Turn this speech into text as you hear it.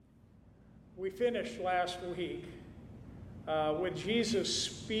We finished last week with Jesus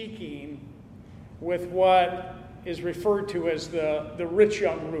speaking with what is referred to as the rich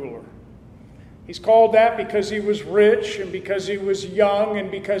young ruler. He's called that because he was rich and because he was young and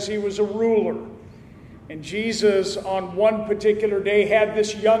because he was a ruler. And Jesus, on one particular day, had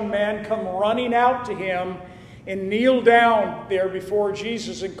this young man come running out to him and kneel down there before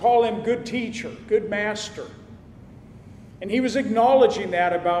Jesus and call him good teacher, good master. And he was acknowledging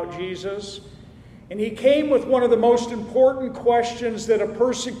that about Jesus. And he came with one of the most important questions that a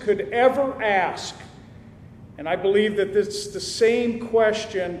person could ever ask. And I believe that it's the same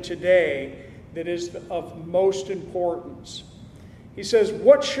question today that is of most importance. He says,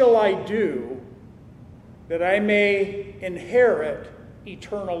 "What shall I do that I may inherit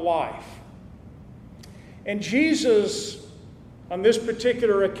eternal life?" And Jesus, on this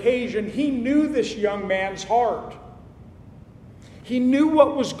particular occasion, he knew this young man's heart. He knew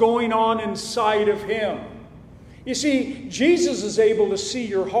what was going on inside of him. You see, Jesus is able to see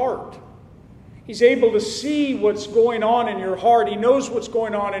your heart. He's able to see what's going on in your heart. He knows what's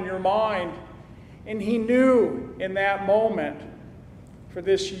going on in your mind. And he knew in that moment, for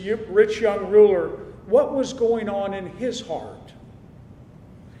this rich young ruler, what was going on in his heart.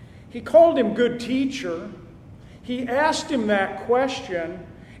 He called him good teacher. He asked him that question.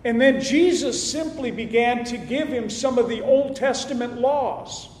 And then Jesus simply began to give him some of the Old Testament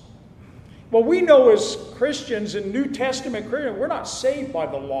laws. Well, we know as Christians and New Testament Christians, we're not saved by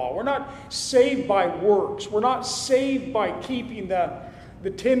the law. We're not saved by works. We're not saved by keeping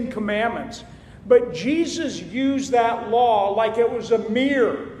the Ten Commandments. But Jesus used that law like it was a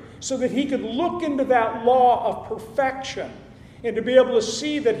mirror so that he could look into that law of perfection and to be able to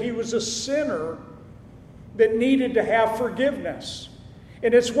see that he was a sinner that needed to have forgiveness.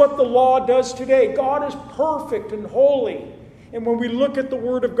 And it's what the law does today. God is perfect and holy. And when we look at the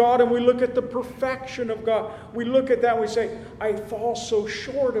Word of God and we look at the perfection of God, we look at that and we say, I fall so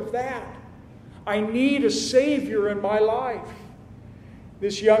short of that. I need a Savior in my life.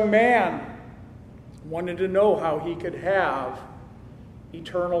 This young man wanted to know how he could have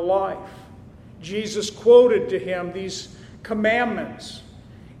eternal life. Jesus quoted to him these commandments.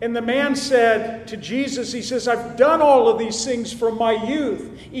 And the man said to Jesus, he says, I've done all of these things from my youth,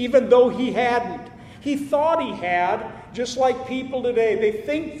 even though he hadn't. He thought he had, just like people today. They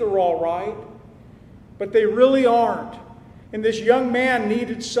think they're all right, but they really aren't. And this young man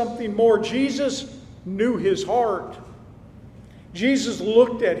needed something more. Jesus knew his heart. Jesus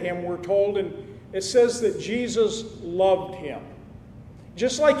looked at him, we're told, and it says that Jesus loved him.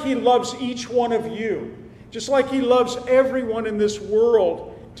 Just like he loves each one of you. Just like he loves everyone in this world.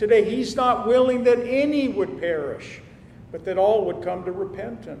 Today, he's not willing that any would perish, but that all would come to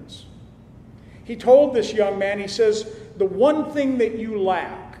repentance. He told this young man, he says, the one thing that you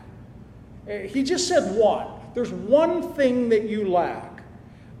lack. He just said one. There's one thing that you lack.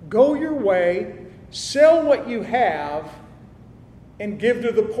 Go your way, sell what you have, and give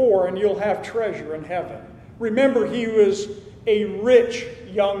to the poor, and you'll have treasure in heaven. Remember, he was a rich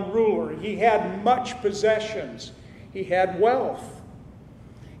young ruler. He had much possessions. He had wealth.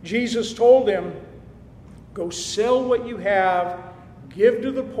 Jesus told him, go sell what you have, give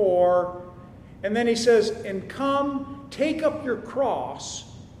to the poor, and then he says, and come, take up your cross,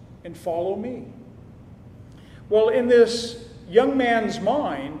 and follow me. Well, in this young man's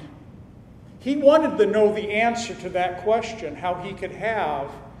mind, he wanted to know the answer to that question, how he could have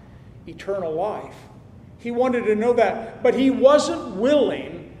eternal life. He wanted to know that, but he wasn't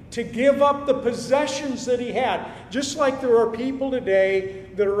willing to give up the possessions that he had. Just like there are people today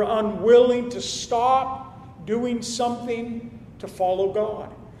that are unwilling to stop doing something to follow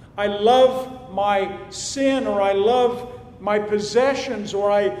God. I love my sin, or I love my possessions, or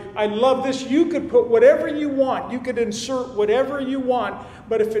I love this. You could put whatever you want. You could insert whatever you want.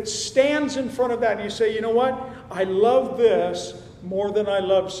 But if it stands in front of that and you say, you know what? I love this more than I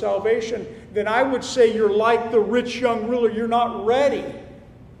love salvation, then I would say you're like the rich young ruler. You're not ready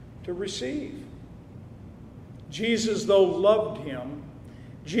to receive. Jesus, though, loved him.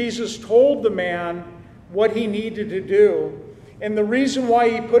 Jesus told the man what he needed to do. And the reason why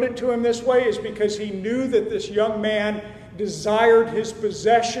he put it to him this way is because he knew that this young man desired his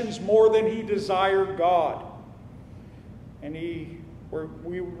possessions more than he desired God. And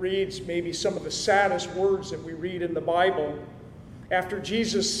we read maybe some of the saddest words that we read in the Bible. After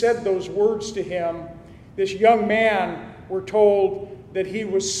Jesus said those words to him, this young man, we're told that he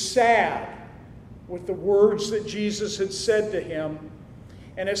was sad with the words that Jesus had said to him.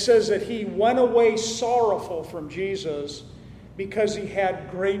 And it says that he went away sorrowful from Jesus because he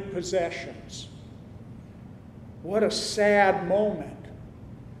had great possessions. What a sad moment.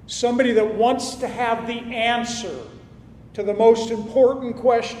 somebody that wants to have the answer to the most important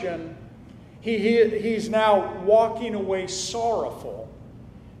question, he's now walking away sorrowful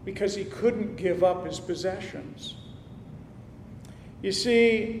because he couldn't give up his possessions. You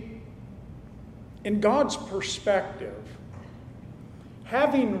see, in God's perspective,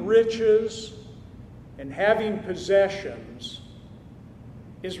 having riches and having possessions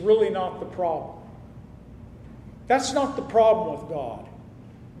is really not the problem. That's not the problem with God.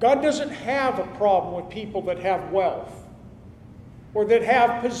 God doesn't have a problem with people that have wealth or that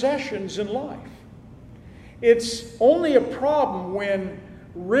have possessions in life. It's only a problem when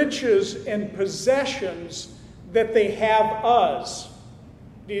riches and possessions that they have us.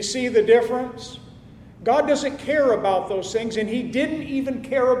 Do you see the difference? God doesn't care about those things, and he didn't even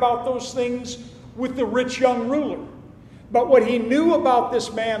care about those things with the rich young ruler. But what he knew about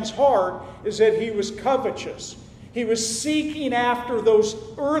this man's heart is that he was covetous. He was seeking after those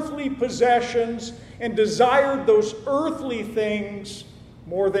earthly possessions and desired those earthly things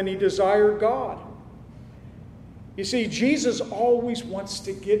more than he desired God. You see, Jesus always wants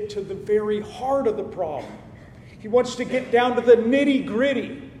to get to the very heart of the problem. He wants to get down to the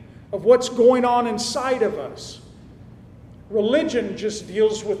nitty-gritty of what's going on inside of us. Religion just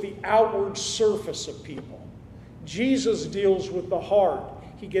deals with the outward surface of people. Jesus deals with the heart.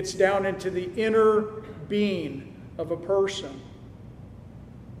 He gets down into the inner being of a person.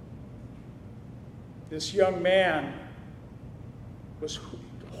 This young man was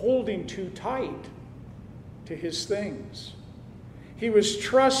holding too tight to his things. He was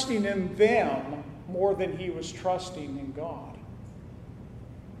trusting in them more than he was trusting in God.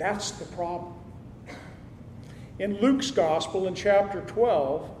 That's the problem. In Luke's Gospel, in chapter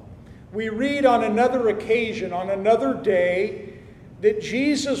 12, we read on another occasion, on another day, that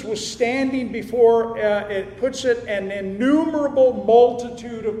Jesus was standing before, it puts it, an innumerable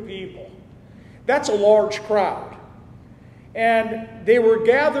multitude of people. That's a large crowd. And they were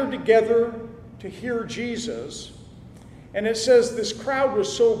gathered together to hear Jesus. And it says this crowd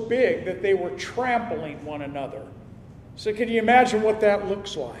was so big that they were trampling one another. So can you imagine what that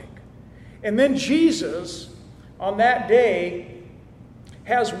looks like? And then Jesus, on that day,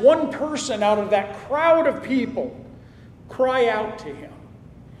 has one person out of that crowd of people cry out to him.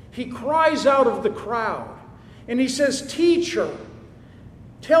 He cries out of the crowd and he says, "Teacher,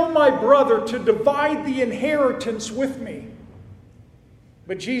 tell my brother to divide the inheritance with me."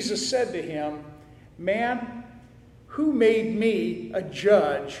 But Jesus said to him, "Man, who made me a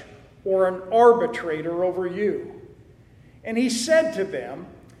judge or an arbitrator over you?" And he said to them,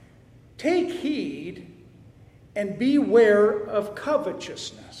 "Take heed and beware of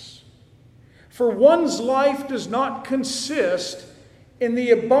covetousness. For one's life does not consist in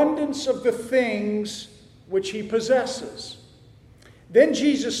the abundance of the things which he possesses." Then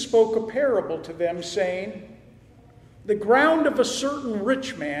Jesus spoke a parable to them, saying, "The ground of a certain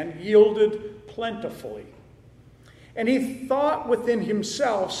rich man yielded plentifully. And he thought within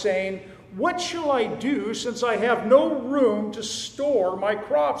himself, saying, 'What shall I do, since I have no room to store my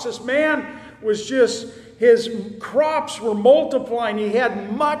crops?'" This man was just, his crops were multiplying. He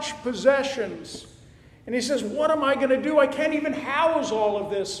had much possessions. And he says, "What am I going to do? I can't even house all of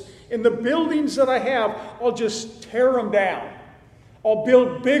this in the buildings that I have. I'll just tear them down. I'll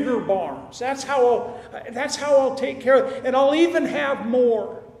build bigger barns. That's how I'll take care of it. And I'll even have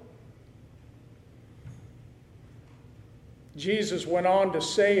more." Jesus went on to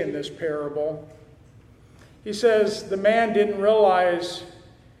say in this parable, he says the man didn't realize,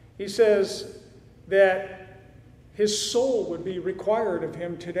 he says that his soul would be required of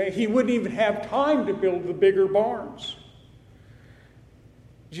him today. He wouldn't even have time to build the bigger barns.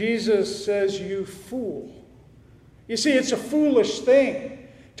 Jesus says, "You fool." You see, it's a foolish thing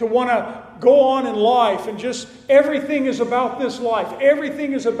to want to go on in life and just everything is about this life.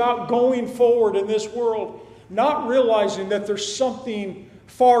 Everything is about going forward in this world, not realizing that there's something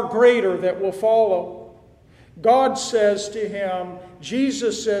far greater that will follow. God says to him,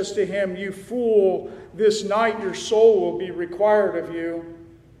 Jesus says to him, "You fool, this night your soul will be required of you."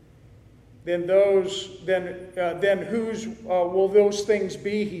 Then whose will those things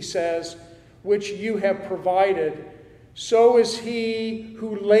be, he says, which you have provided? So is he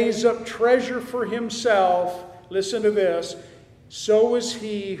who lays up treasure for himself. Listen to this. So is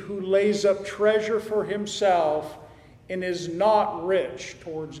he who lays up treasure for himself and is not rich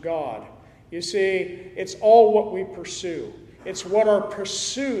towards God. You see, it's all what we pursue. It's what our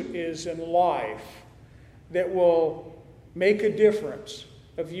pursuit is in life that will make a difference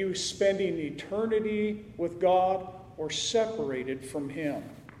of you spending eternity with God or separated from Him.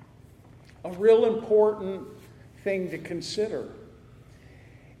 A real important thing to consider.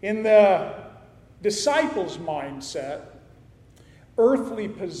 In the disciples' mindset, earthly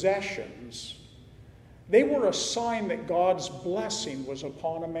possessions, they were a sign that God's blessing was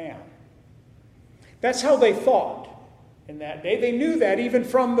upon a man. That's how they thought in that day. They knew that even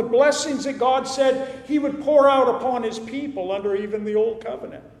from the blessings that God said He would pour out upon His people under even the Old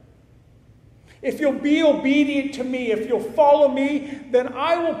Covenant. If you'll be obedient to me, if you'll follow me, then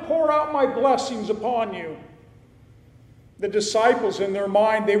I will pour out my blessings upon you. The disciples, in their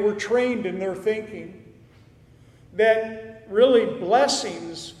mind, they were trained in their thinking that really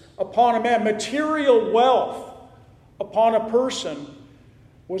blessings upon a man, material wealth upon a person,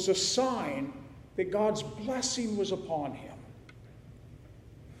 was a sign that God's blessing was upon him.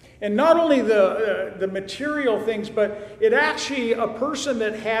 And not only the material things, but it actually, a person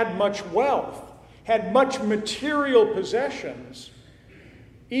that had much wealth, had much material possessions,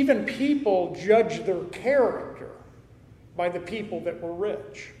 even people judged their character by the people that were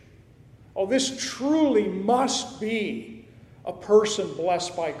rich. Oh, this truly must be a person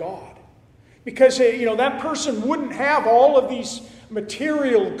blessed by God. Because, that person wouldn't have all of these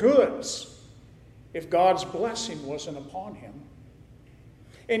material goods if God's blessing wasn't upon him.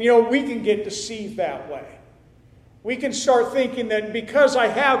 And, we can get deceived that way. We can start thinking that because I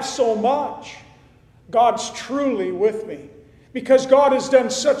have so much, God's truly with me. Because God has done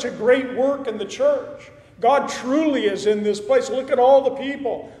such a great work in the church. God truly is in this place. Look at all the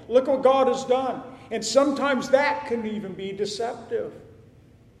people. Look what God has done. And sometimes that can even be deceptive.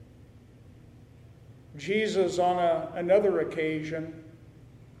 Jesus, on another occasion,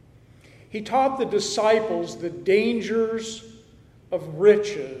 He taught the disciples the dangers of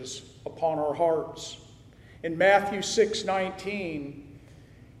riches upon our hearts. In Matthew 6:19,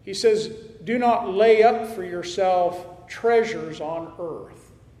 He says, "Do not lay up for yourself treasures on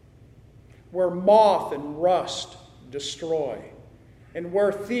earth, where moth and rust destroy, and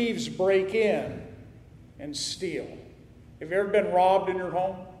where thieves break in and steal." Have you ever been robbed in your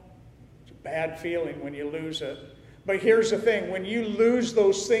home? It's a bad feeling when you lose it. But here's the thing, when you lose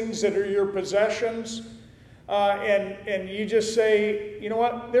those things that are your possessions, and you just say, you know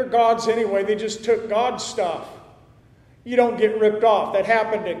what, they're God's anyway, they just took God's stuff. You don't get ripped off. That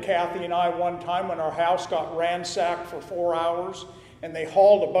happened to Kathy and I one time when our house got ransacked for 4 hours, and they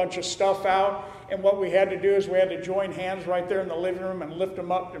hauled a bunch of stuff out. And what we had to do is we had to join hands right there in the living room and lift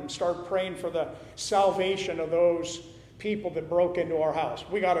them up and start praying for the salvation of those people that broke into our house.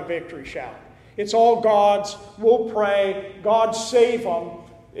 We got a victory shout. It's all God's. We'll pray. God save them.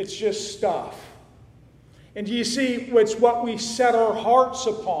 It's just stuff. And you see, it's what we set our hearts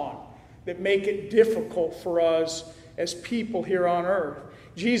upon that make it difficult for us as people here on earth.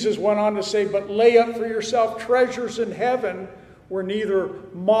 Jesus went on to say, "But lay up for yourself treasures in heaven where neither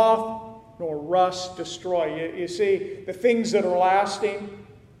moth nor rust destroy." You see, the things that are lasting.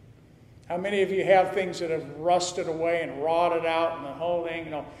 How many of you have things that have rusted away and rotted out and the whole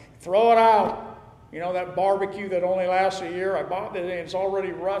thing, throw it out. That barbecue that only lasts a year, I bought it and it's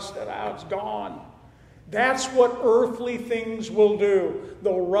already rusted out, it's gone. That's what earthly things will do.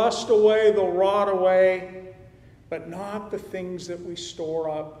 They'll rust away, they'll rot away, but not the things that we store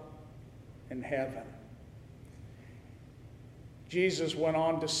up in heaven. Jesus went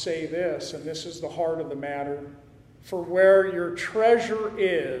on to say this, and this is the heart of the matter: "For where your treasure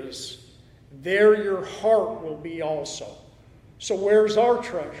is, there your heart will be also." So where's our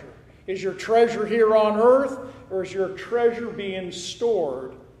treasure? Is your treasure here on earth, or is your treasure being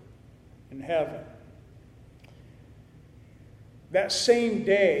stored in heaven? That same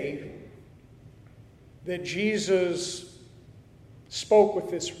day that Jesus spoke with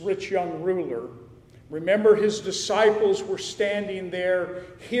this rich young ruler, remember, his disciples were standing there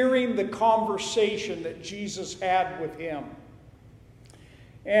hearing the conversation that Jesus had with him.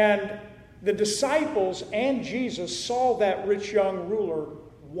 And the disciples and Jesus saw that rich young ruler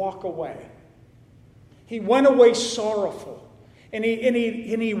walk away. He went away sorrowful. And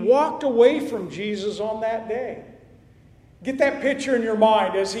he walked away from Jesus on that day. Get that picture in your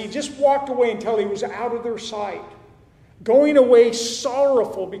mind as he just walked away until he was out of their sight. Going away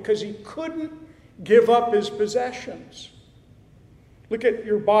sorrowful because he couldn't give up his possessions. Look at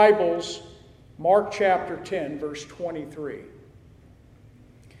your Bibles, Mark chapter 10, verse 23.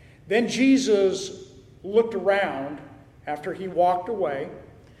 Then Jesus looked around after he walked away,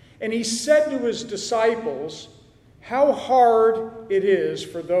 and he said to his disciples, "How hard it is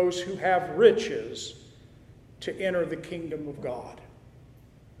for those who have riches to enter the kingdom of God."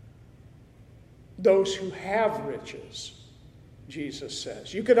 Those who have riches, Jesus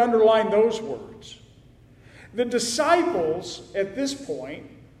says. You could underline those words. The disciples at this point,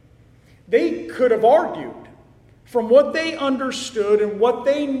 they could have argued from what they understood and what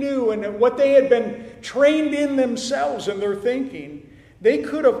they knew and what they had been trained in themselves in their thinking, they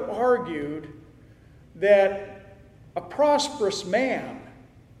could have argued that a prosperous man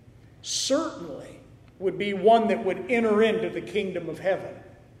certainly would be one that would enter into the kingdom of heaven.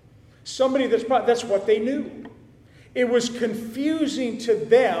 Somebody that's what they knew. It was confusing to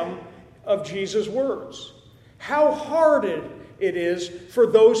them of Jesus' words. How hard it is for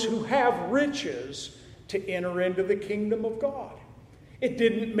those who have riches to enter into the kingdom of God. It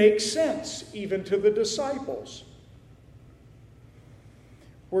didn't make sense even to the disciples.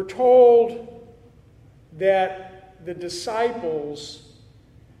 We're told that the disciples,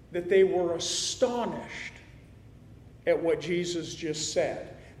 that they were astonished at what Jesus just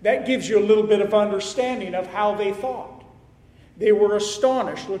said. That gives you a little bit of understanding of how they thought. They were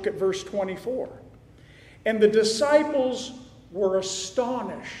astonished. Look at verse 24. And the disciples were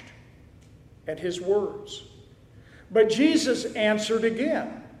astonished at his words. But Jesus answered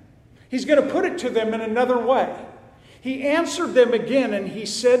again. He's going to put it to them in another way. He answered them again and he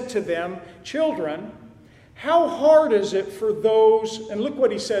said to them, "Children, how hard is it for those," and look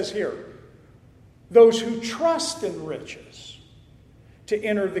what he says here, "those who trust in riches to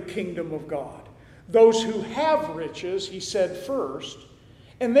enter the kingdom of God." Those who have riches, he said first,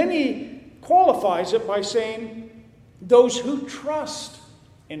 and then he qualifies it by saying, those who trust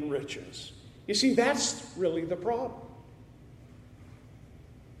in riches. You see, that's really the problem.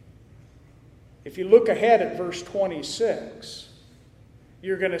 If you look ahead at verse 26,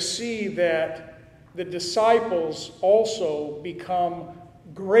 you're going to see that the disciples also become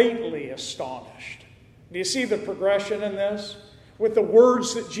greatly astonished. Do you see the progression in this? With the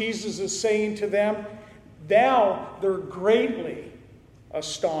words that Jesus is saying to them, now they're greatly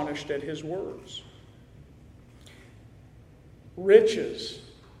astonished at his words. Riches,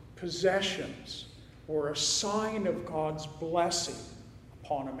 possessions, were a sign of God's blessing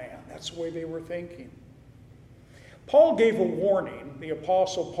upon a man. That's the way they were thinking. Paul gave a warning, the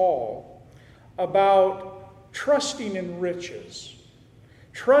Apostle Paul, about trusting in riches,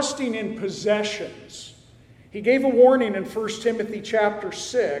 trusting in possessions. He gave a warning in 1 Timothy chapter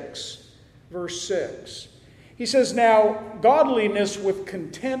 6, verse 6. He says, "Now, godliness with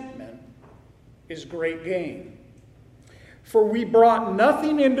contentment is great gain. For we brought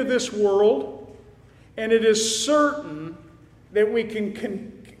nothing into this world, and it is certain that we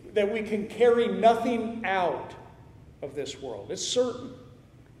can carry nothing out of this world." It's certain.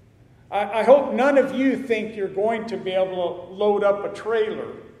 I hope none of you think you're going to be able to load up a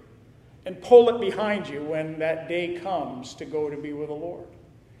trailer and pull it behind you when that day comes to go to be with the Lord.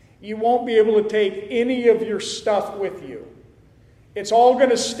 You won't be able to take any of your stuff with you. It's all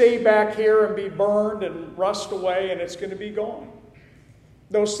going to stay back here and be burned and rust away, and it's going to be gone.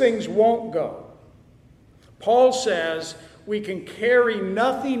 Those things won't go. Paul says we can carry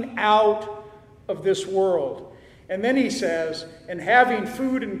nothing out of this world. And then he says, and having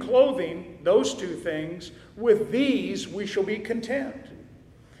food and clothing, those two things, with these we shall be content.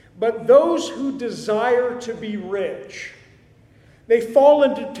 But those who desire to be rich, they fall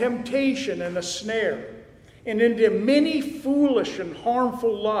into temptation and a snare, and into many foolish and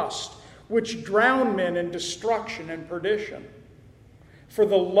harmful lusts, which drown men in destruction and perdition. For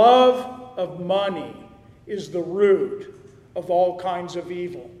the love of money is the root of all kinds of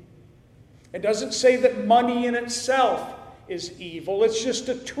evil. It doesn't say that money in itself is evil. It's just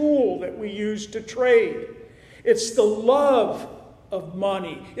a tool that we use to trade. It's the love of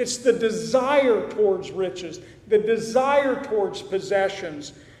money. It's the desire towards riches, the desire towards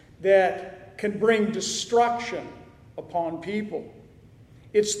possessions that can bring destruction upon people.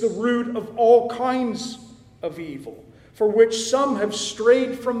 It's the root of all kinds of evil, for which some have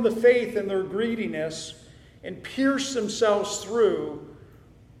strayed from the faith in their greediness and pierced themselves through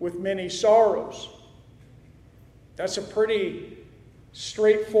with many sorrows. That's a pretty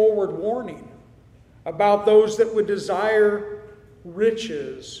straightforward warning about those that would desire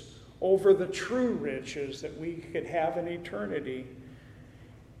riches over the true riches that we could have in eternity.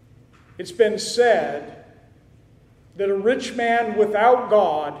 It's been said that a rich man without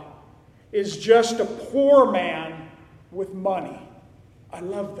God is just a poor man with money. I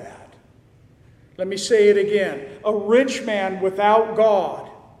love that. Let me say it again. A rich man without God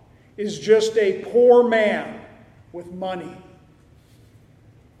is just a poor man with money.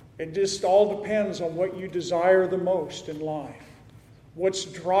 It just all depends on what you desire the most in life. What's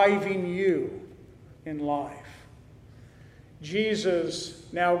driving you in life? Jesus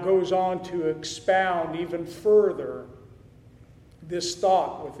now goes on to expound even further this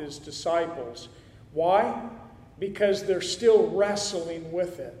thought with his disciples. Why? Because they're still wrestling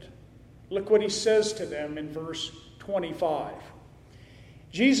with it. Look what he says to them in verse 25.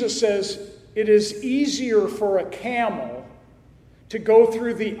 Jesus says, "It is easier for a camel to go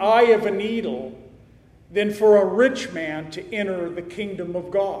through the eye of a needle than for a rich man to enter the kingdom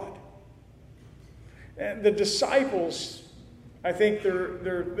of God." And the disciples, I think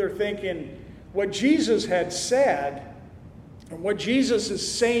they're thinking what Jesus had said and what Jesus is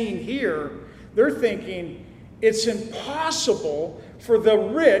saying here, they're thinking it's impossible for the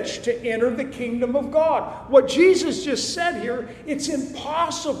rich to enter the kingdom of God. What Jesus just said here, it's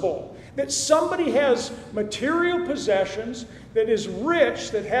impossible that somebody has material possessions, that is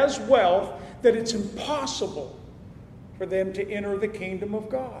rich, that has wealth, that it's impossible for them to enter the kingdom of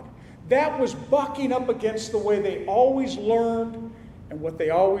God. That was bucking up against the way they always learned and what they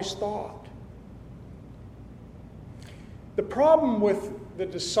always thought. The problem with the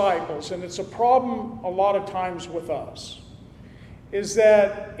disciples, and it's a problem a lot of times with us, is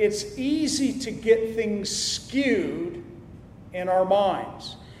that it's easy to get things skewed in our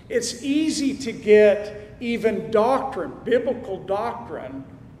minds. It's easy to get even doctrine, biblical doctrine,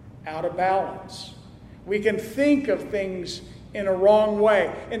 out of balance. We can think of things in a wrong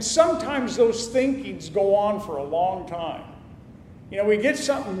way. And sometimes those thinkings go on for a long time. You know, we get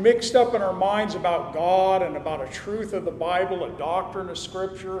something mixed up in our minds about God and about a truth of the Bible, a doctrine of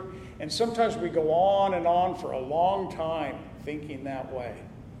Scripture, and sometimes we go on and on for a long time thinking that way.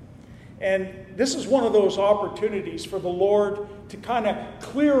 And this is one of those opportunities for the Lord to kind of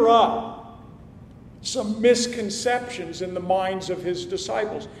clear up some misconceptions in the minds of his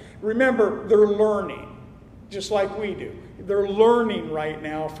disciples. Remember, they're learning, just like we do. They're learning right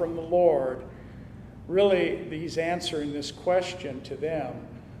now from the Lord. Really, he's answering this question to them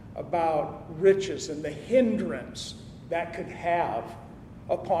about riches and the hindrance that could have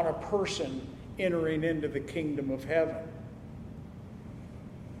upon a person entering into the kingdom of heaven.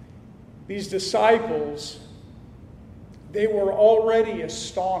 These disciples, they were already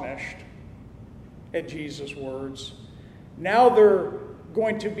astonished at Jesus' words. Now they're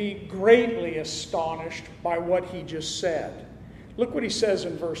going to be greatly astonished by what he just said. Look what he says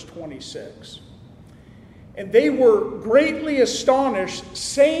in verse 26. And they were greatly astonished,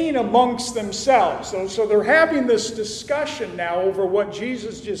 saying amongst themselves. So they're having this discussion now over what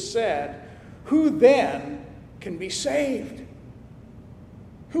Jesus just said. Who then can be saved?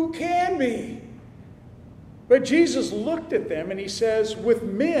 Who can be? But Jesus looked at them and he says, with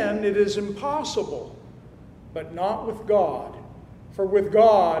men it is impossible, but not with God. For with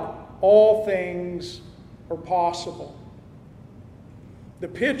God all things are possible. The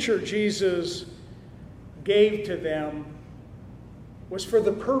picture Jesus gave to them was for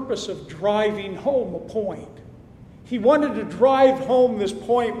the purpose of driving home a point. He wanted to drive home this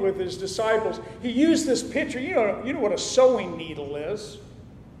point with his disciples. He used this picture. You know what a sewing needle is.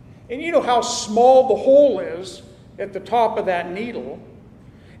 And you know how small the hole is at the top of that needle.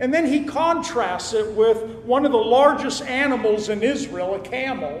 And then he contrasts it with one of the largest animals in Israel, a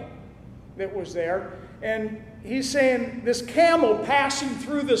camel that was there. And he's saying this camel passing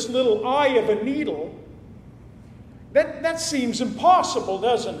through this little eye of a needle, that seems impossible,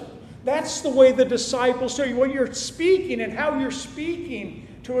 doesn't it? That's the way the disciples say, when you're speaking and how you're speaking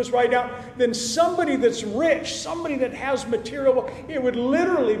to us right now, then somebody that's rich, somebody that has material, it would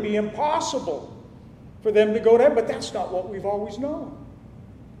literally be impossible for them to go to heaven. But that's not what we've always known.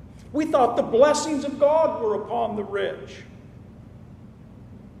 We thought the blessings of God were upon the rich.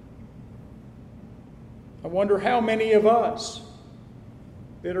 I wonder how many of us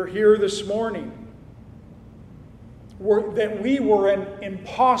that are here this morning that we were an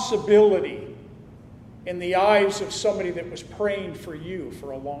impossibility in the eyes of somebody that was praying for you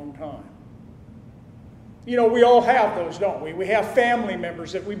for a long time. You know, we all have those, don't we? We have family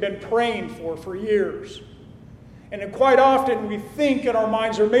members that we've been praying for years. And then quite often we think in our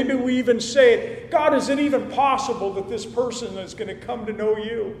minds, or maybe we even say it, God, is it even possible that this person is going to come to know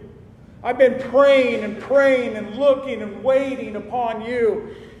you? I've been praying and looking and waiting upon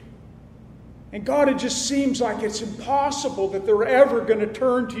you. And God, it just seems like it's impossible that they're ever going to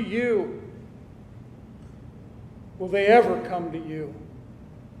turn to you. Will they ever come to you?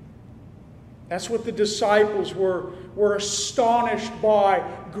 That's what the disciples were astonished by,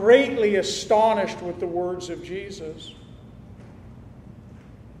 greatly astonished with the words of Jesus.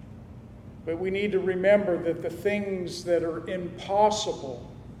 But we need to remember that the things that are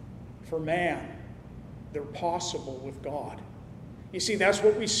impossible for man, they're possible with God. You see, that's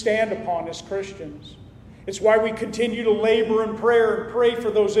what we stand upon as Christians. It's why we continue to labor in prayer and pray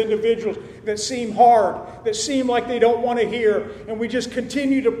for those individuals that seem hard, that seem like they don't want to hear. And we just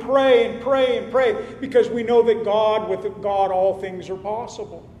continue to pray and pray and pray because we know that with God all things are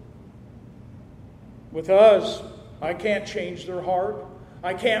possible. With us, I can't change their heart.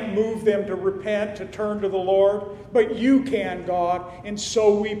 I can't move them to repent, to turn to the Lord. But you can, God, and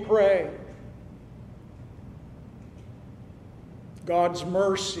so we pray. God's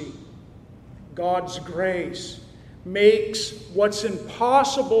mercy, God's grace makes what's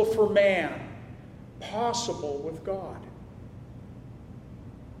impossible for man possible with God.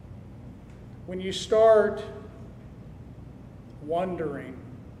 When you start wondering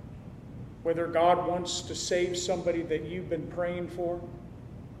whether God wants to save somebody that you've been praying for,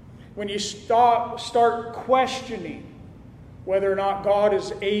 when you start questioning whether or not God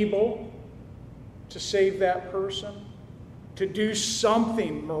is able to save that person, to do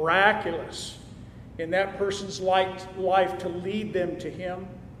something miraculous in that person's life to lead them to Him,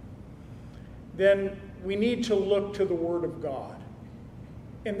 then we need to look to the Word of God.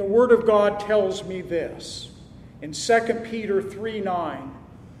 And the Word of God tells me this in 2 Peter 3:9,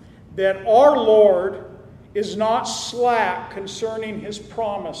 that our Lord is not slack concerning His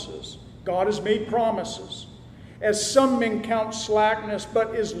promises. God has made promises, as some men count slackness,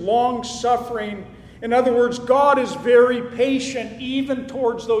 but is long-suffering. In other words, God is very patient even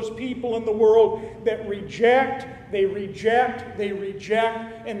towards those people in the world that reject,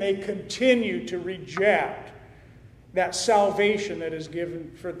 and they continue to reject that salvation that is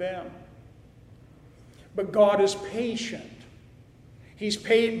given for them. But God is patient. He's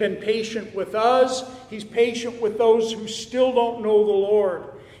been patient with us. He's patient with those who still don't know the Lord.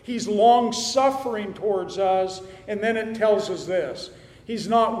 He's long-suffering towards us. And then it tells us this: He's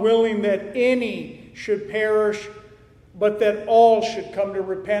not willing that any should perish, but that all should come to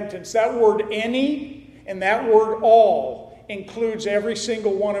repentance. That word any and that word all includes every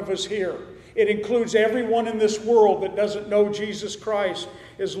single one of us here. It includes everyone in this world that doesn't know Jesus Christ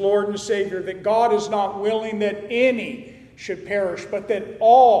as Lord and Savior. That God is not willing that any should perish, but that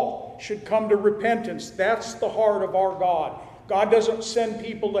all should come to repentance. That's the heart of our God. God doesn't send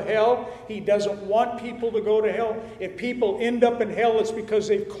people to hell. He doesn't want people to go to hell. If people end up in hell, it's because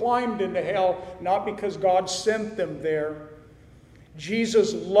they've climbed into hell, not because God sent them there.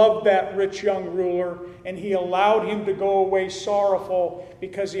 Jesus loved that rich young ruler, and He allowed him to go away sorrowful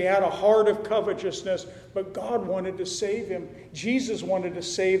because he had a heart of covetousness, but God wanted to save him. Jesus wanted to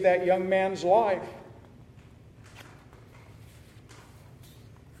save that young man's life.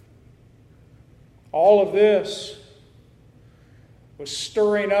 All of this was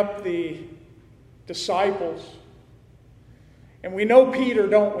stirring up the disciples. And we know Peter,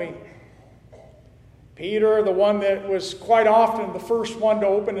 don't we? Peter, the one that was quite often the first one to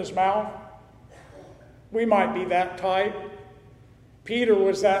open his mouth. We might be that type. Peter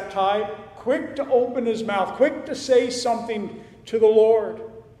was that type, quick to open his mouth, quick to say something to the Lord.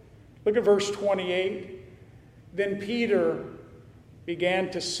 Look at verse 28. Then Peter began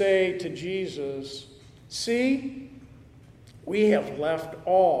to say to Jesus, "See, we have left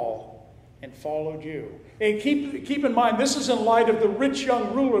all and followed you." And keep in mind, this is in light of the rich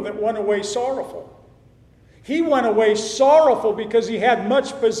young ruler that went away sorrowful. He went away sorrowful because he had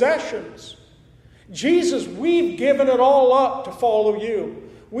much possessions. Jesus, we've given it all up to follow you.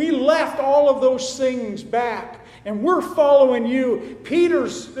 We left all of those things back, and we're following you.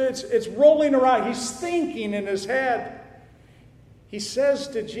 Peter's, it's rolling around. He's thinking in his head. He says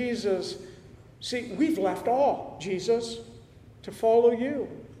to Jesus, "See, we've left all, Jesus, to follow you."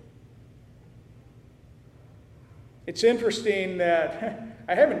 It's interesting that,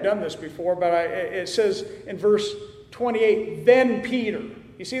 I haven't done this before, but it says in verse 28, then Peter.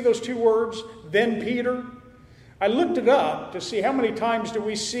 You see those two words, then Peter? I looked it up to see how many times do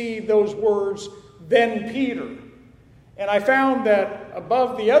we see those words, then Peter. And I found that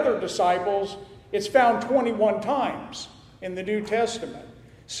above the other disciples, it's found 21 times in the New Testament.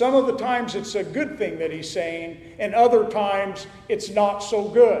 Some of the times it's a good thing that he's saying, and other times it's not so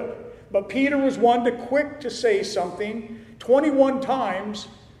good. But Peter was one to quick to say something. 21 times,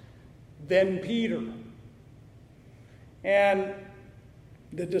 then Peter. And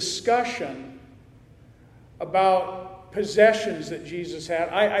the discussion about possessions that Jesus had,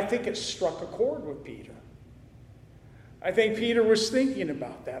 I think it struck a chord with Peter. I think Peter was thinking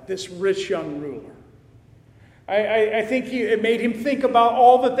about that, this rich young ruler. I think it made him think about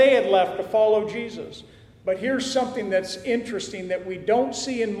all that they had left to follow Jesus. But here's something that's interesting that we don't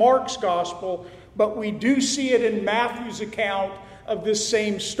see in Mark's gospel, but we do see it in Matthew's account of this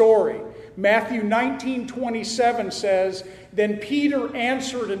same story. Matthew 19:27 says, "Then Peter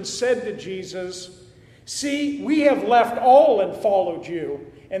answered and said to Jesus, 'See, we have left all and followed you.'"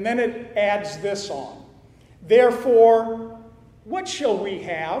 And then it adds this on. "Therefore, what shall we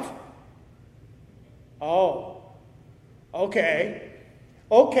have?" Oh, okay.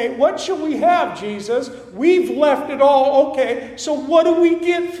 Okay, what shall we have, Jesus? We've left it all. Okay, so what do we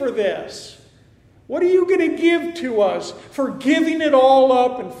get for this? What are you going to give to us for giving it all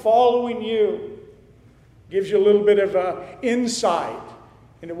up and following you? Gives you a little bit of insight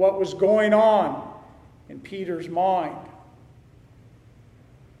into what was going on in Peter's mind.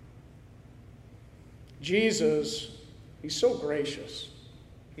 Jesus, he's so gracious.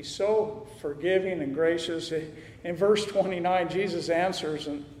 He's so forgiving and gracious. In verse 29, Jesus answers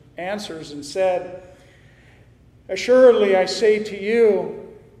and said, "Assuredly, I say to you,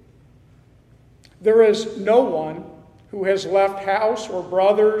 there is no one who has left house or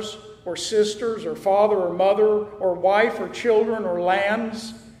brothers or sisters or father or mother or wife or children or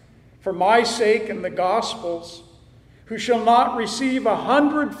lands for my sake and the gospel's, who shall not receive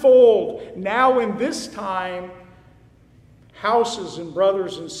 100-fold now in this time houses and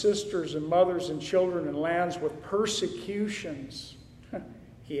brothers and sisters and mothers and children and lands with persecutions."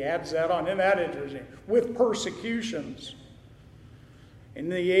 He adds that on. Isn't that interesting? With persecutions. In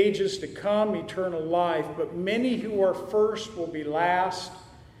the ages to come, eternal life. But many who are first will be last,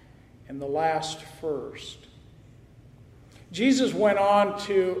 and the last first. Jesus went on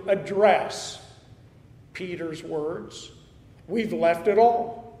to address Peter's words. We've left it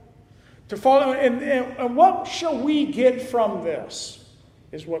all to follow. And what shall we get from this,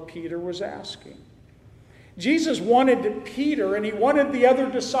 is what Peter was asking. Jesus wanted Peter, and he wanted the other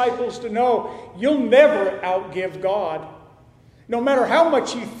disciples to know, you'll never outgive God. No matter how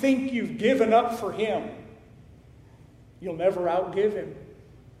much you think you've given up for him, you'll never outgive him.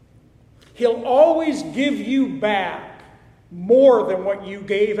 He'll always give you back more than what you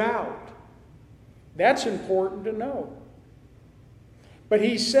gave out. That's important to know. But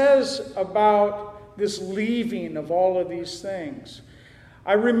he says about this leaving of all of these things.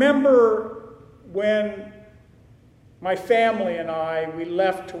 I remember when my family and I, we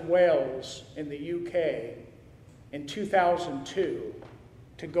left to Wales in the UK in 2002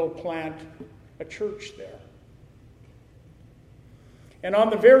 to go plant a church there. And on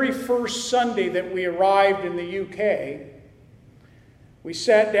the very first Sunday that we arrived in the UK, we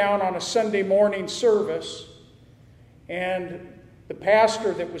sat down on a Sunday morning service, and the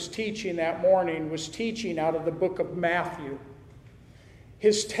pastor that was teaching that morning was teaching out of the book of Matthew.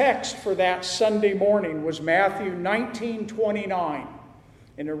 His text for that Sunday morning was Matthew 19:29,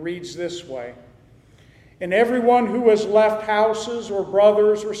 and it reads this way: "And everyone who has left houses or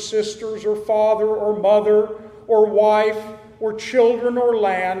brothers or sisters or father or mother or wife or children or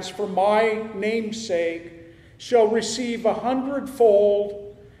lands for my name's sake shall receive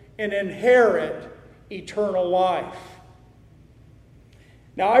 100-fold and inherit eternal life."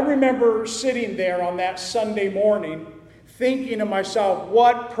 Now, I remember sitting there on that Sunday morning thinking to myself,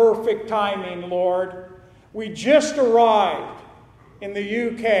 what perfect timing, Lord. We just arrived in the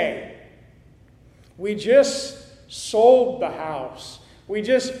UK. We just sold the house. We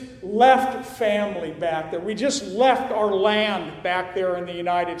just left family back there. We just left our land back there in the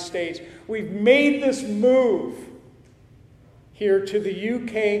United States. We've made this move here to the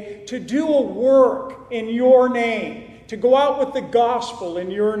UK to do a work in your name, to go out with the gospel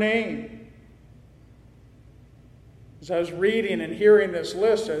in your name. As I was reading and hearing this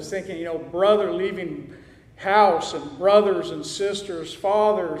list, I was thinking, brother leaving house and brothers and sisters,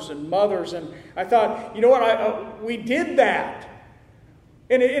 fathers and mothers. And I thought, we did that.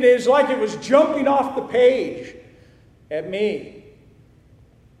 And it is like it was jumping off the page at me.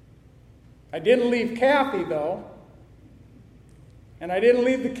 I didn't leave Kathy, though. And I didn't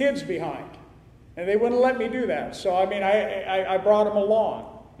leave the kids behind. And they wouldn't let me do that. So, I brought them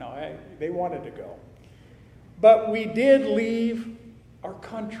along. No, they wanted to go. But we did leave our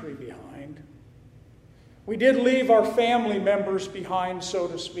country behind. We did leave our family members behind, so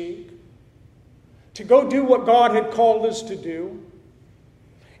to speak, to go do what God had called us to do.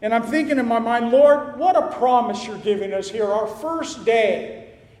 And I'm thinking in my mind, Lord, what a promise you're giving us here, our first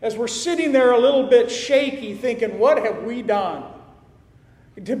day, as we're sitting there a little bit shaky, thinking, what have we done?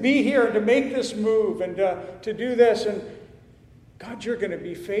 To be here and to make this move and to do this. And God, you're going to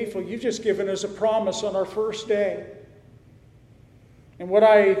be faithful. You've just given us a promise on our first day. And what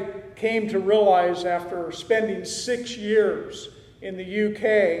I came to realize after spending 6 years in the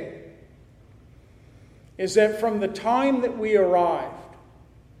UK is that from the time that we arrived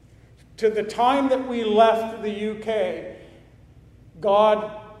to the time that we left the UK,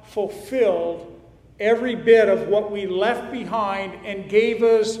 God fulfilled every bit of what we left behind and gave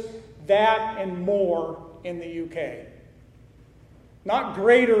us that and more in the UK. Not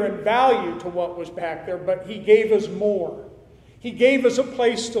greater in value to what was back there, but He gave us more. He gave us a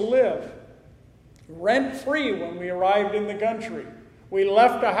place to live. Rent-free when we arrived in the country. We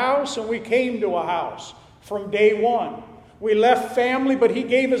left a house and we came to a house from day one. We left family, but He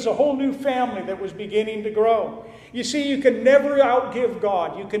gave us a whole new family that was beginning to grow. You see, you can never outgive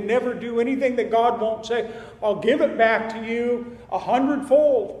God. You can never do anything that God won't say, I'll give it back to you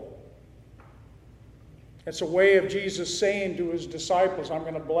 100-fold. It's a way of Jesus saying to His disciples, I'm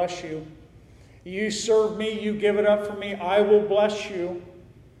going to bless you. You serve me, you give it up for me, I will bless you.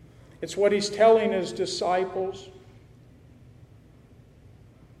 It's what He's telling His disciples.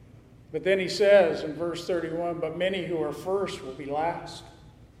 But then He says in verse 31, but many who are first will be last.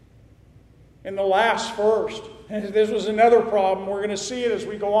 And the last first. And this was another problem. We're going to see it as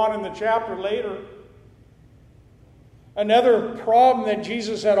we go on in the chapter later. Another problem that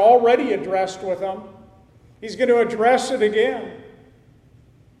Jesus had already addressed with them. He's going to address it again.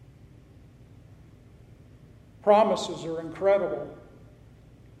 Promises are incredible.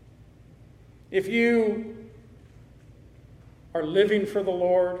 If you are living for the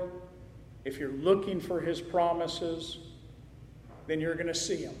Lord, if you're looking for His promises, then you're going to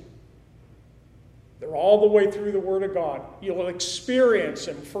see them. They're all the way through the Word of God. You'll experience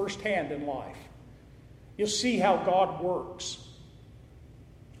them firsthand in life. You'll see how God works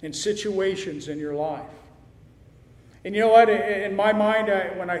in situations in your life. And you know what? In my mind,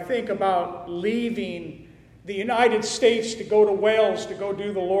 when I think about leaving the United States to go to Wales to go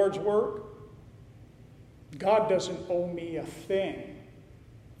do the Lord's work, God doesn't owe me a thing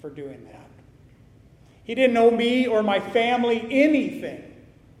for doing that. He didn't owe me or my family anything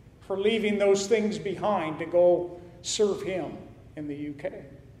for leaving those things behind to go serve Him in the UK.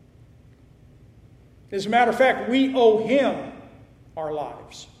 As a matter of fact, we owe Him our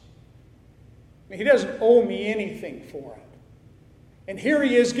lives. He doesn't owe me anything for it. And here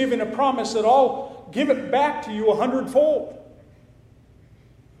He is giving a promise that I'll give it back to you 100-fold.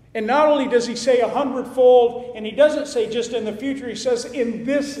 And not only does He say 100-fold, and He doesn't say just in the future, He says in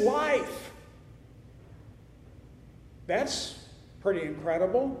this life. That's pretty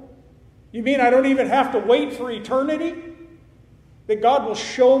incredible. You mean I don't even have to wait for eternity? That God will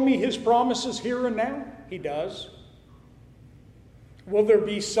show me His promises here and now? He does. Will there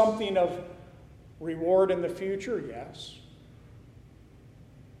be something of reward in the future? Yes.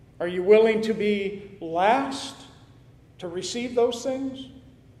 Are you willing to be last to receive those things?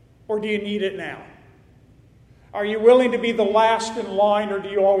 Or do you need it now? Are you willing to be the last in line, or do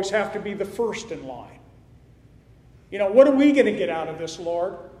you always have to be the first in line? You know, what are we going to get out of this,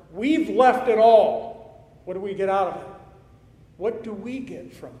 Lord? We've left it all. What do we get out of it? What do we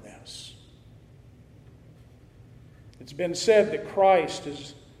get from this? It's been said that Christ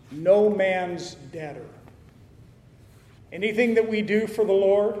is no man's debtor. Anything that we do for the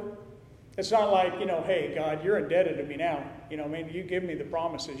Lord, it's not like, hey, God, you're indebted to me now. You give me the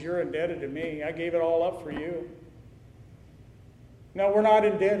promises. You're indebted to me. I gave it all up for you. No, we're not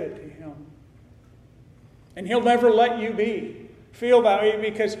indebted to Him. And He'll never let you feel that way,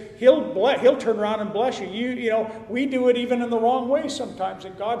 because He'll turn around and bless you. We do it even in the wrong way sometimes,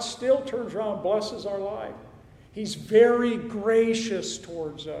 and God still turns around and blesses our life. He's very gracious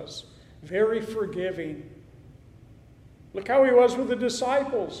towards us, very forgiving. Look how He was with the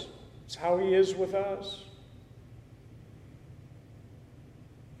disciples. It's how He is with us.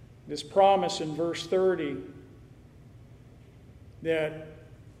 This promise in verse 30 that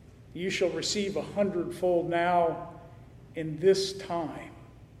you shall receive 100-fold now in this time.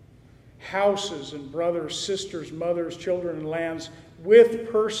 Houses and brothers, sisters, mothers, children, and lands with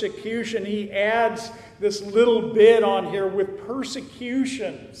persecution. He adds this little bit on here, with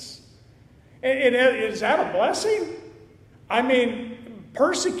persecutions. And is that a blessing?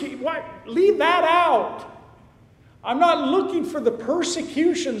 What? Leave that out. I'm not looking for the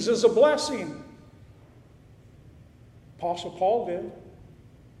persecutions as a blessing. Apostle Paul did.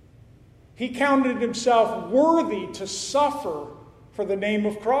 He counted himself worthy to suffer for the name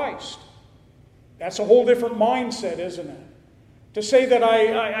of Christ. That's a whole different mindset, isn't it? To say that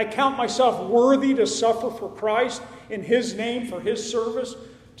I count myself worthy to suffer for Christ in His name, for His service,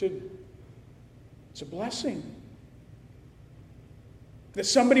 it's a blessing. That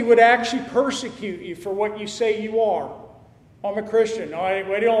somebody would actually persecute you for what you say you are. I'm a Christian.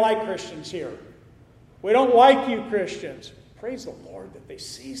 We don't like Christians here. We don't like you Christians. Praise the Lord that they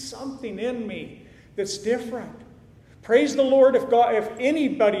see something in me that's different. Praise the Lord if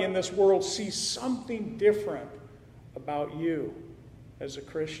anybody in this world sees something different about you as a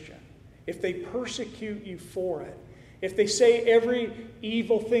Christian. If they persecute you for it. If they say every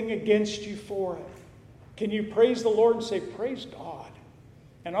evil thing against you for it. Can you praise the Lord and say, praise God?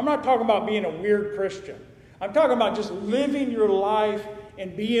 And I'm not talking about being a weird Christian. I'm talking about just living your life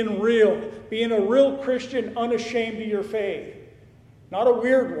and being real. Being a real Christian, unashamed of your faith. Not a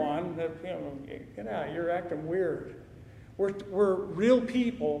weird one that, get out, you're acting weird. We're real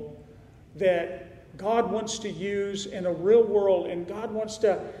people that God wants to use in a real world, and God wants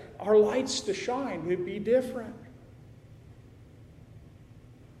our lights to shine, to be different.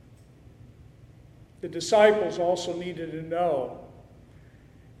 The disciples also needed to know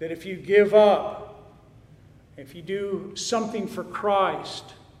that if you give up, if you do something for Christ,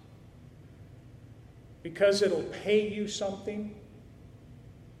 because it'll pay you something,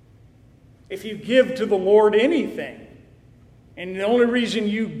 if you give to the Lord anything, and the only reason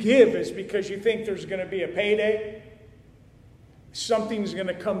you give is because you think there's going to be a payday, something's going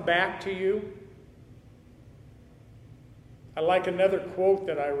to come back to you. I like another quote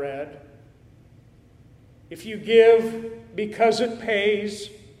that I read. If you give because it pays,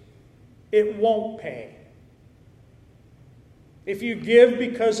 it won't pay. If you give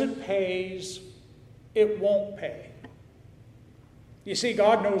because it pays, it won't pay. You see,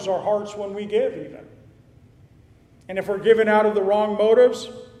 God knows our hearts when we give even. And if we're giving out of the wrong motives,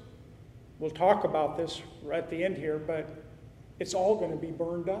 we'll talk about this right at the end here, but it's all going to be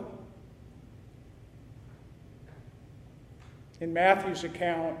burned up. In Matthew's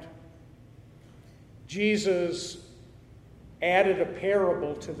account, Jesus added a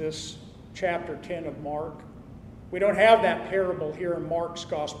parable to this chapter 10 of Mark. We don't have that parable here in Mark's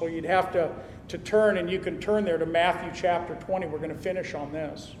gospel. You'd have to turn, and you can turn there to Matthew chapter 20. We're going to finish on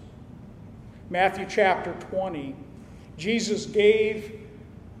this. Matthew chapter 20. Jesus gave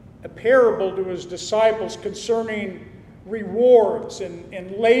a parable to his disciples concerning rewards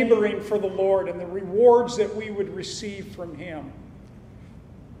and laboring for the Lord and the rewards that we would receive from him.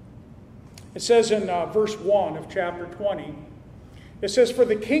 It says in verse 1 of chapter 20, it says, "For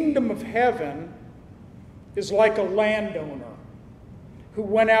the kingdom of heaven is like a landowner who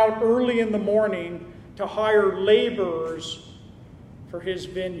went out early in the morning to hire laborers for his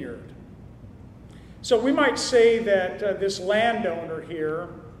vineyard." So we might say that this landowner here,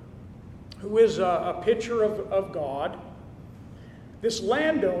 who is a picture of God, this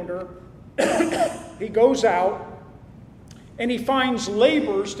landowner, he goes out and he finds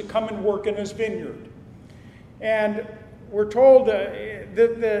laborers to come and work in his vineyard. And we're told that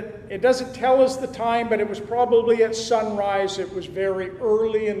it doesn't tell us the time, but it was probably at sunrise. It was very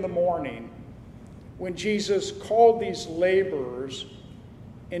early in the morning when Jesus called these laborers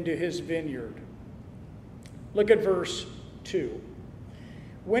into his vineyard. Look at verse 2.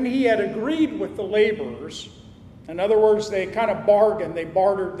 When he had agreed with the laborers, in other words, they kind of bargained, they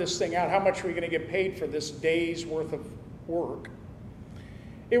bartered this thing out. How much are we going to get paid for this day's worth of work?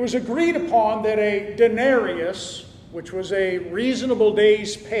 It was agreed upon that a denarius, which was a reasonable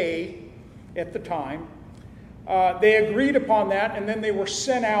day's pay at the time, they agreed upon that, and then they were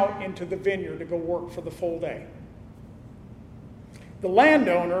sent out into the vineyard to go work for the full day. The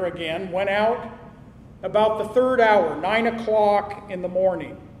landowner, again, went out about the third hour, 9 o'clock in the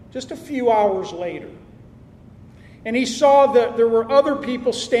morning, just a few hours later. And he saw that there were other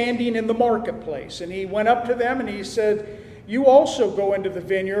people standing in the marketplace. And he went up to them and he said, "You also go into the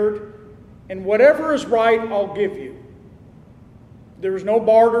vineyard, and whatever is right, I'll give you." There was no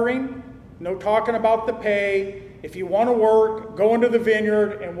bartering, no talking about the pay. If you want to work, go into the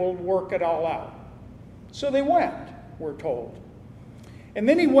vineyard and we'll work it all out. So they went, we're told. And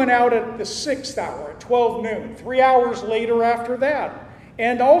then he went out at the 6th hour, at 12 noon, 3 hours later after that.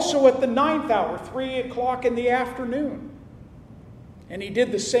 And also at the 9th hour, 3 o'clock in the afternoon. And he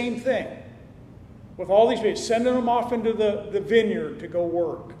did the same thing with all these people, sending them off into the vineyard to go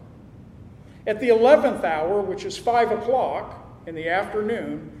work. At the 11th hour, which is 5 o'clock in the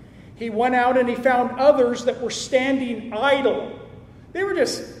afternoon, he went out and he found others that were standing idle. They were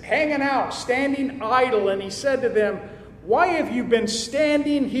just hanging out, standing idle. And he said to them, "Why have you been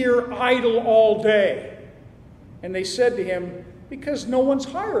standing here idle all day?" And they said to him, "Because no one's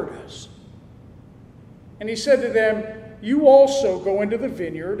hired us." And he said to them, "You also go into the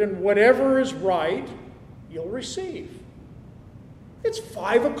vineyard, and whatever is right, you'll receive." It's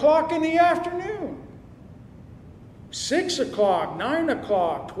 5 o'clock in the afternoon. 6 o'clock, 9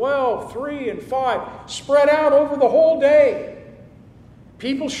 o'clock, 12, 3, and 5, spread out over the whole day.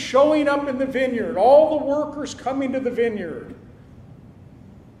 People showing up in the vineyard, all the workers coming to the vineyard.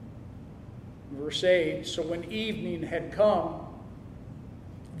 Verse 8, "So when evening had come,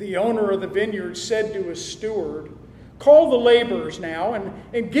 the owner of the vineyard said to his steward, 'Call the laborers now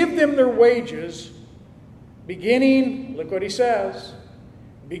and give them their wages, beginning,'" look what he says,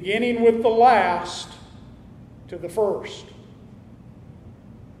 "'beginning with the last to the first.'"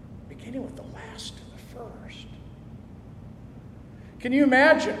 Beginning with the last to the first. Can you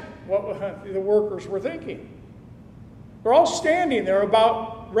imagine what the workers were thinking? They're all standing there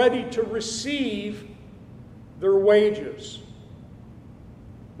about ready to receive their wages.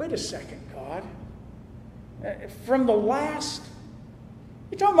 Wait a second, God. From the last,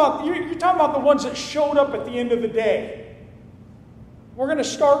 you're talking about the ones that showed up at the end of the day. We're going to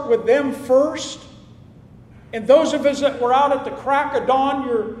start with them first. And those of us that were out at the crack of dawn,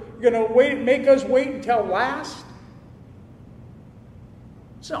 you're going to make us wait until last?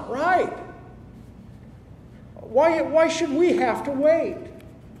 It's not right. Why should we have to wait?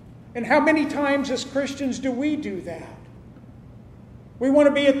 And how many times as Christians do we do that? We want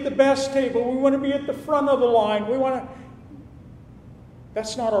to be at the best table. We want to be at the front of the line.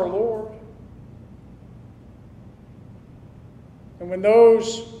 That's not our Lord. And when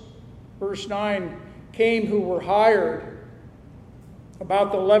those, verse 9, came who were hired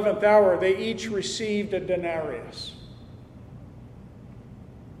about the 11th hour, they each received a denarius.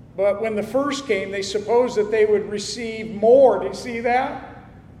 But when the first came, they supposed that they would receive more. Do you see that?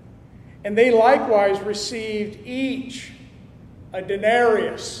 And they likewise received each a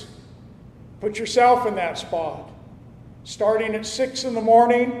denarius. Put yourself in that spot. Starting at 6 in the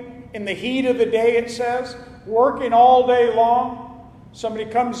morning, in the heat of the day, it says, working all day long. Somebody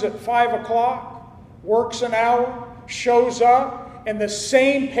comes at 5 o'clock, works an hour, shows up, and the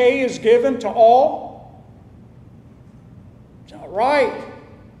same pay is given to all. It's not right.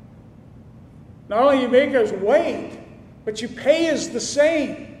 Not only you make us wait, but you pay us the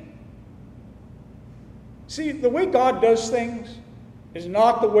same. See, the way God does things is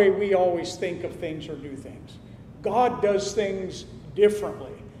not the way we always think of things or do things. God does things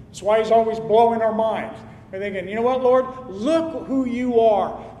differently. That's why He's always blowing our minds. We're thinking, you know what, Lord? Look who you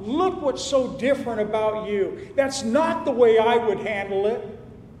are. Look what's so different about you. That's not the way I would handle it.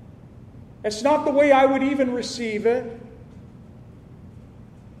 That's not the way I would even receive it.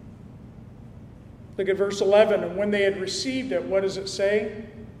 Look at verse 11. And when they had received it, what does it say?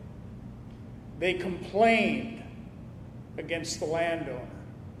 They complained against the landowner.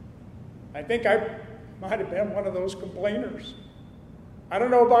 I think I might have been one of those complainers. I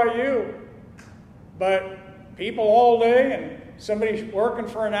don't know about you, but people all day and somebody's working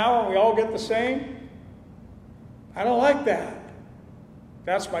for an hour and we all get the same. I don't like that.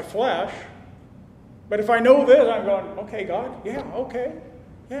 That's my flesh. But if I know this, I'm going, okay, God, yeah, okay,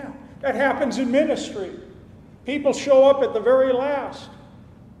 yeah. That happens in ministry. People show up at the very last.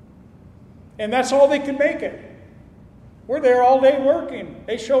 And that's all they can make it. We're there all day working.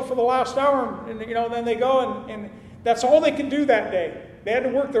 They show for the last hour, and then they go, and that's all they can do that day. They had to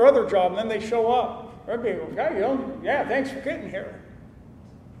work their other job, and then they show up. Everybody goes, yeah, thanks for getting here.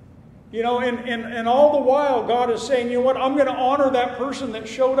 And all the while, God is saying, you know what, I'm going to honor that person that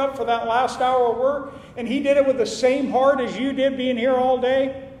showed up for that last hour of work, and he did it with the same heart as you did being here all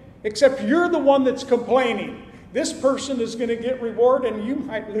day, except you're the one that's complaining. This person is going to get reward, and you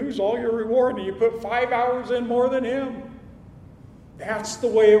might lose all your reward, and you put 5 hours in more than him. That's the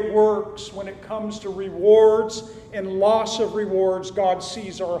way it works when it comes to rewards and loss of rewards. God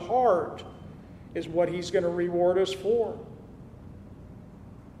sees our heart is what He's going to reward us for.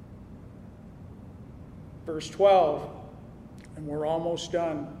 Verse 12, and we're almost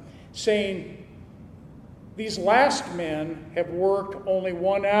done, saying, these last men have worked only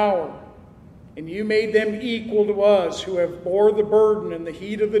 1 hour, and you made them equal to us who have bore the burden in the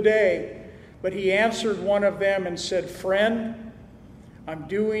heat of the day. But he answered one of them and said, friend, I'm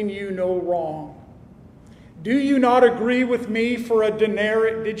doing you no wrong. Do you not agree with me for a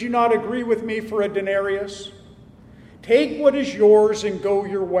denarius? Did you not agree with me for a denarius? Take what is yours and go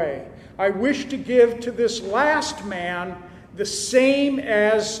your way. I wish to give to this last man the same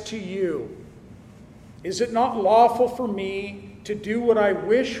as to you. Is it not lawful for me to do what I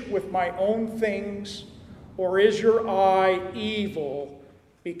wish with my own things? Or is your eye evil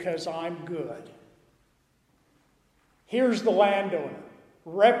because I'm good? Here's the landowner,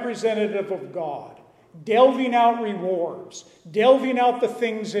 representative of God, delving out rewards, delving out the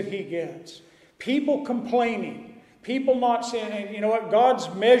things that he gets. People complaining, people not saying, you know what,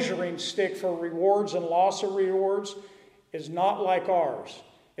 God's measuring stick for rewards and loss of rewards is not like ours.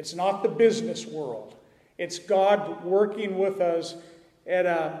 It's not the business world. It's God working with us at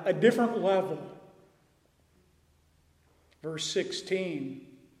a different level. Verse 16,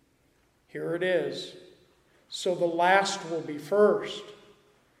 here it is. So the last will be first,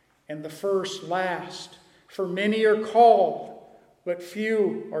 and the first last. For many are called, but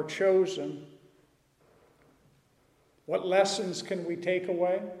few are chosen. What lessons can we take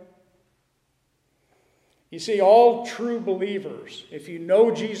away? You see, all true believers, if you know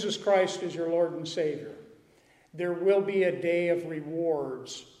Jesus Christ as your Lord and Savior, there will be a day of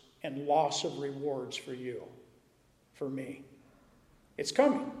rewards and loss of rewards for you. for me. It's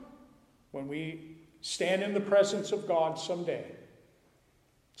coming when we stand in the presence of God someday.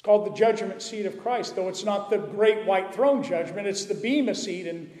 It's called the judgment seat of Christ, though it's not the great white throne judgment. It's the bema seat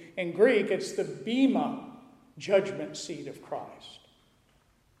in Greek. It's the bema judgment seat of Christ.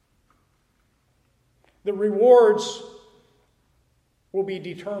 The rewards will be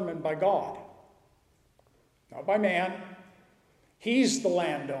determined by God, not by man. He's the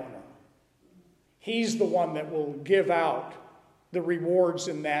landowner. He's the one that will give out the rewards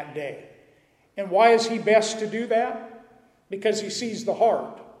in that day. And why is he best to do that? Because he sees the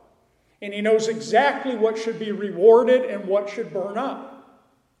heart. And he knows exactly what should be rewarded and what should burn up.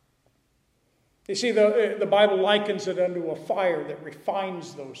 You see, the Bible likens it unto a fire that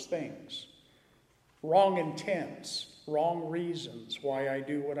refines those things. Wrong intents, wrong reasons why I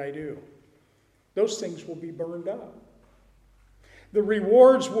do what I do. Those things will be burned up. The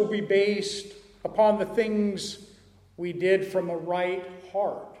rewards will be based upon the things we did from a right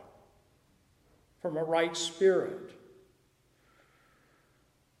heart, from a right spirit.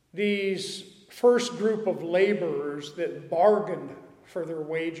 These first group of laborers that bargained for their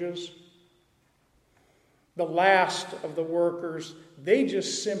wages, the last of the workers, they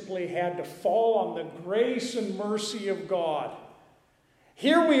just simply had to fall on the grace and mercy of God.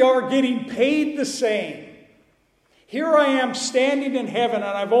 Here we are getting paid the same. Here I am standing in heaven, and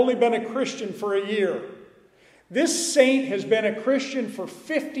I've only been a Christian for a year. This saint has been a Christian for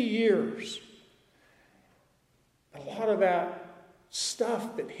 50 years. A lot of that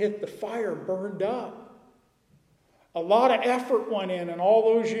stuff that hit the fire burned up. A lot of effort went in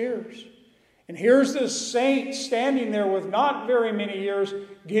all those years. And here's this saint standing there with not very many years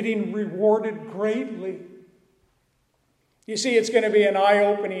getting rewarded greatly. You see, it's going to be an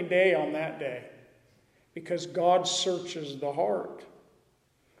eye-opening day on that day because God searches the heart.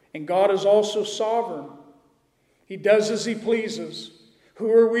 And God is also sovereign. He does as he pleases. Who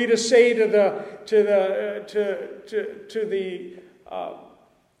are we to say to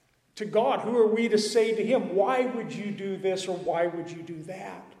God? Who are we to say to him, why would you do this or why would you do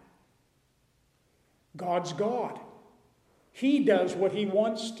that? God's God. He does what he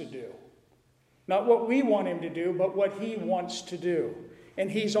wants to do. Not what we want him to do, but what he wants to do.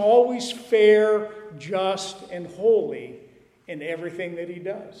 And he's always fair, just, and holy in everything that he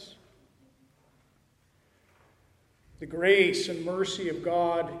does. The grace and mercy of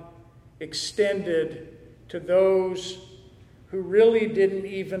God extended to those who really didn't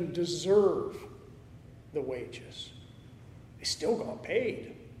even deserve the wages. They still got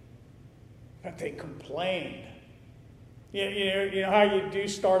paid, but they complained. You know how you do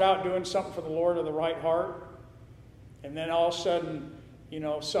start out doing something for the Lord of the right heart, and then all of a sudden,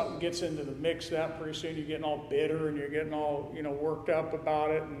 something gets into the mix. That pretty soon you're getting all bitter and you're getting all worked up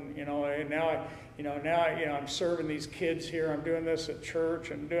about it, and now I'm serving these kids here. I'm doing this at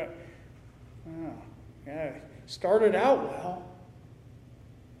church and doing. Oh, yeah, started out well.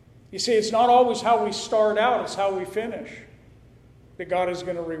 You see, it's not always how we start out; it's how we finish that God is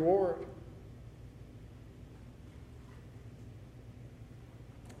going to reward.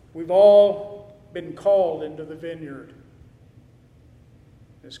 We've all been called into the vineyard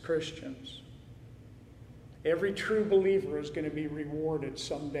as Christians. Every true believer is going to be rewarded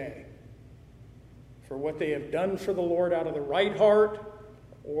someday for what they have done for the Lord out of the right heart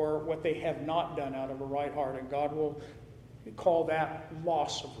or what they have not done out of a right heart. And God will call that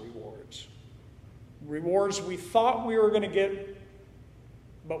loss of rewards. Rewards we thought we were going to get,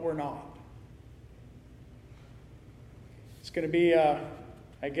 but we're not. It's going to be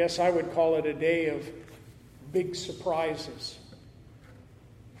I guess I would call it a day of big surprises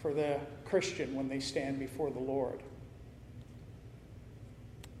for the Christian when they stand before the Lord.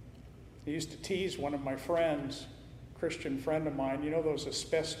 I used to tease one of my friends, a Christian friend of mine, those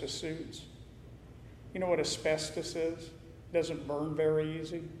asbestos suits? You know what asbestos is? It doesn't burn very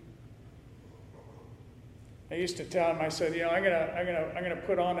easy. I used to tell him, I said, I'm gonna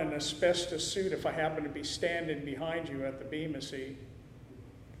put on an asbestos suit if I happen to be standing behind you at the bema seat.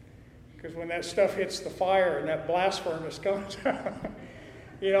 Because when that stuff hits the fire and that blast furnace comes out,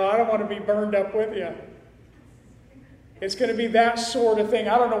 I don't want to be burned up with you. It's going to be that sort of thing.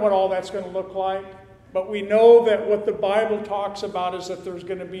 I don't know what all that's going to look like, but we know that what the Bible talks about is that there's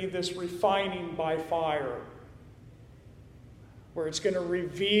going to be this refining by fire, where it's going to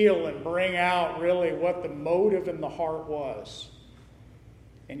reveal and bring out really what the motive in the heart was.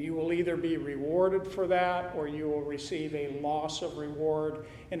 And you will either be rewarded for that or you will receive a loss of reward.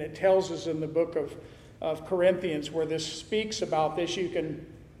 And it tells us in the book of Corinthians where this speaks about this. You can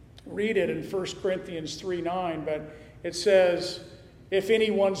read it in 1 Corinthians 3:9, but it says, if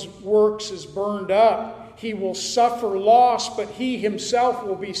anyone's works is burned up, he will suffer loss, but he himself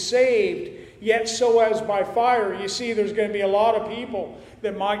will be saved, yet so as by fire. You see, there's going to be a lot of people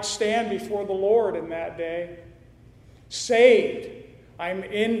that might stand before the Lord in that day. Saved. I'm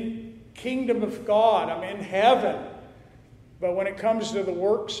in kingdom of God. I'm in heaven. But when it comes to the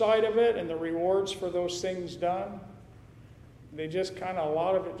work side of it and the rewards for those things done, they just kind of, a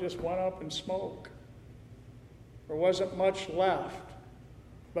lot of it just went up in smoke. There wasn't much left.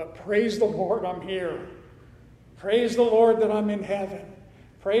 But praise the Lord, I'm here. Praise the Lord that I'm in heaven.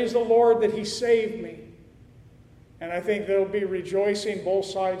 Praise the Lord that he saved me. And I think there'll be rejoicing both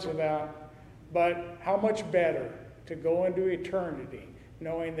sides of that. But how much better to go into eternity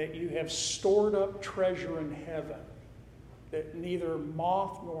knowing that you have stored up treasure in heaven that neither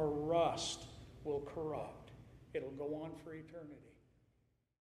moth nor rust will corrupt. It'll go on for eternity.